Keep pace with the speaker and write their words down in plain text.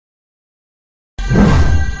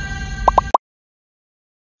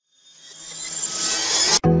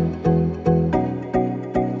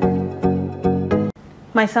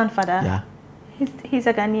My son's father? Yeah. He's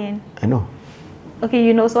a Ghanaian. I know. Okay,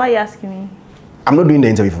 you know, so why are you asking me? I'm not doing the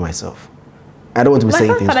interview for myself. I don't want to be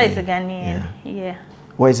saying things. My son's father is a Ghanaian. Yeah.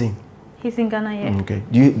 Where is he? He's in Ghana, yeah. Okay.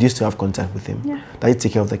 Do you still have contact with him? Yeah. Does he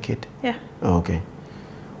take care of the kid? Yeah. Oh, okay.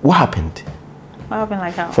 What happened? What happened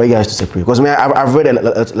like how? For you guys to separate? Because I've read a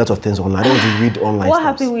lot of things online. I don't want to read online What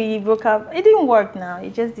stuff. happened? We broke up. It didn't work now.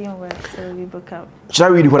 It just didn't work, so we broke up. Should I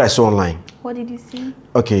read what I saw online? What did you see?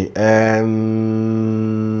 Okay.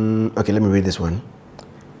 Okay, let me read this one.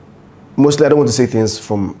 Mostly, I don't want to say things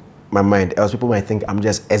from my mind, else people might think I'm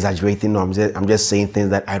just exaggerating or I'm just saying things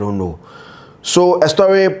that I don't know. So, a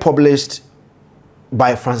story published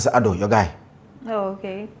by Francis Addo, your guy. Oh,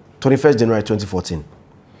 okay. 21st January 2014.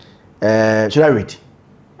 Should I read?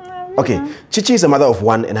 Okay. Chichi is a mother of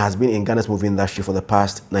one and has been in Ghana's movie industry for the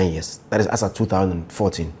past 9 years. That is as of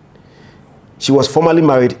 2014. She was formerly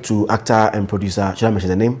married to actor and producer. Should I mention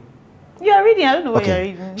the name? You are reading. I don't know what you're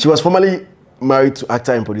reading. She was formerly married to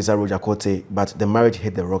actor and producer Roger Quartey, but the marriage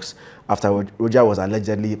hit the rocks after Roger was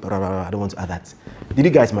allegedly. I don't want to add that. Did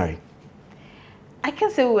you guys marry? I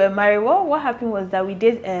can say we were married. What happened was that we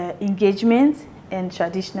did engagement and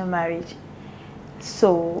traditional marriage.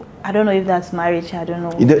 So I don't know if that's marriage. I don't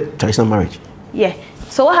know. You did traditional marriage? Yeah.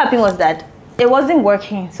 So what happened was that it wasn't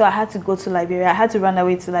working. So I had to go to Liberia. I had to run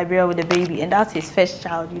away to Liberia with the baby, and that's his first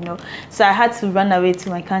child, you know. So I had to run away to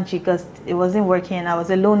my country because it wasn't working. And I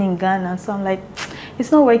was alone in Ghana. So I'm like,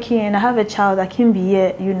 it's not working, and I have a child. I can't be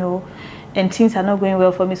here, you know, and things are not going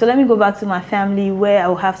well for me. So let me go back to my family where I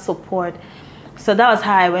will have support. So that was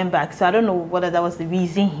how I went back. So I don't know whether that was the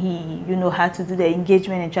reason he, you know, had to do the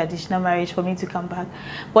engagement and traditional marriage for me to come back.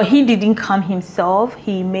 But he didn't come himself.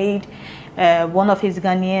 He made one of his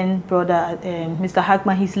Ghanaian brother, Mr.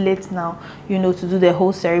 Hagman, he's late now, you know, to do the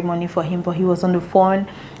whole ceremony for him. But he was on the phone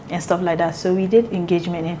and stuff like that. So we did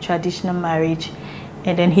engagement and traditional marriage.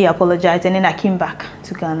 And then he apologized. And then I came back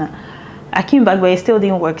to Ghana. I came back, but it still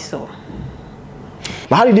didn't work, so.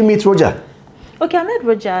 But how did you meet Roger? Okay, I met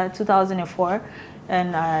Roger in 2004,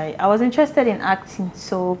 and I was interested in acting,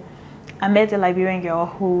 so I met a Liberian girl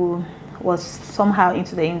who was somehow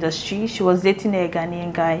into the industry. She was dating a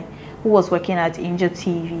Ghanaian guy who was working at Angel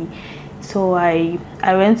TV. So I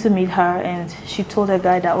went to meet her, and she told the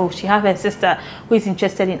guy that, oh, she has a sister who is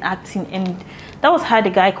interested in acting, and that was how the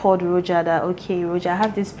guy called Roger, that, okay, Roger, I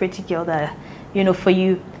have this pretty girl that, you know, for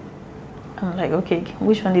you. I'm like, okay,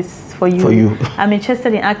 which one is for you? For you. I'm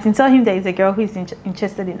interested in acting. Tell him there is a girl who is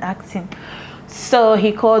interested in acting. So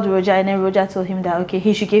he called Roger, and then Roger told him that, okay,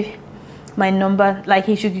 he should give my number, like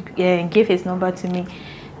he should give his number to me.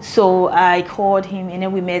 So I called him, and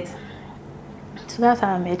then we met. So that's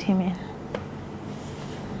how I met him. Yeah.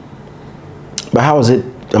 But how was it,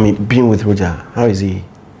 I mean, being with Roger? How is he?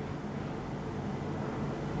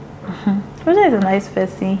 Roger is a nice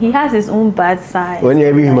person. He has his own bad side. When you're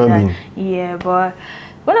every human being. Yeah, but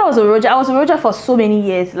when I was with Roger for so many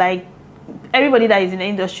years. Like, everybody that is in the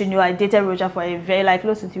industry knew I dated Roger for a very, like,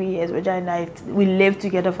 close to 3 years. Roger and I, we lived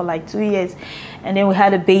together for like 2 years. And then we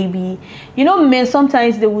had a baby. You know, men,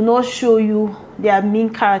 sometimes they will not show you their main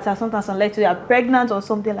character. Sometimes unless they are pregnant or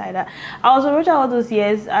something like that. I was with Roger all those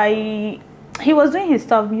years. He was doing his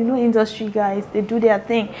stuff. You know, industry guys, they do their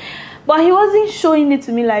thing. But he wasn't showing it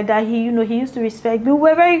to me like that. He, you know, he used to respect me. We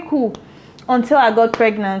were very cool until I got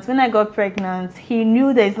pregnant. When I got pregnant, he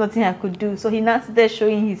knew there's nothing I could do. So he not there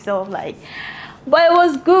showing himself like, but it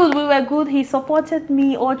was good. We were good. He supported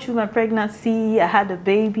me all through my pregnancy. I had a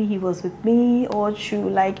baby. He was with me all through.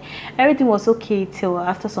 Like, everything was okay till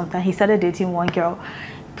after some time he started dating one girl,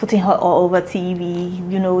 putting her all over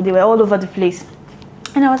TV. You know, they were all over the place.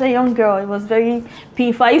 And I was a young girl. It was very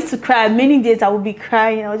painful. I used to cry. Many days I would be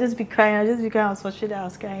crying. I would just be crying. I was frustrated. I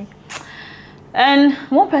was crying. And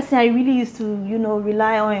one person I really used to, you know,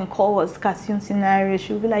 rely on and call was Cassion Scenario.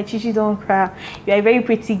 She would be like, Chichi, don't cry. You're a very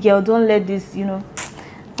pretty girl. Don't let this, you know.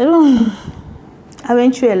 I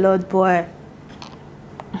went through a lot, boy.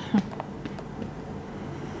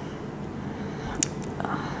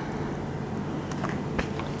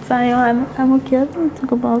 So I'm okay. I don't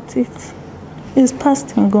talk about it. It's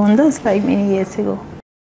past and gone. That's like many years ago.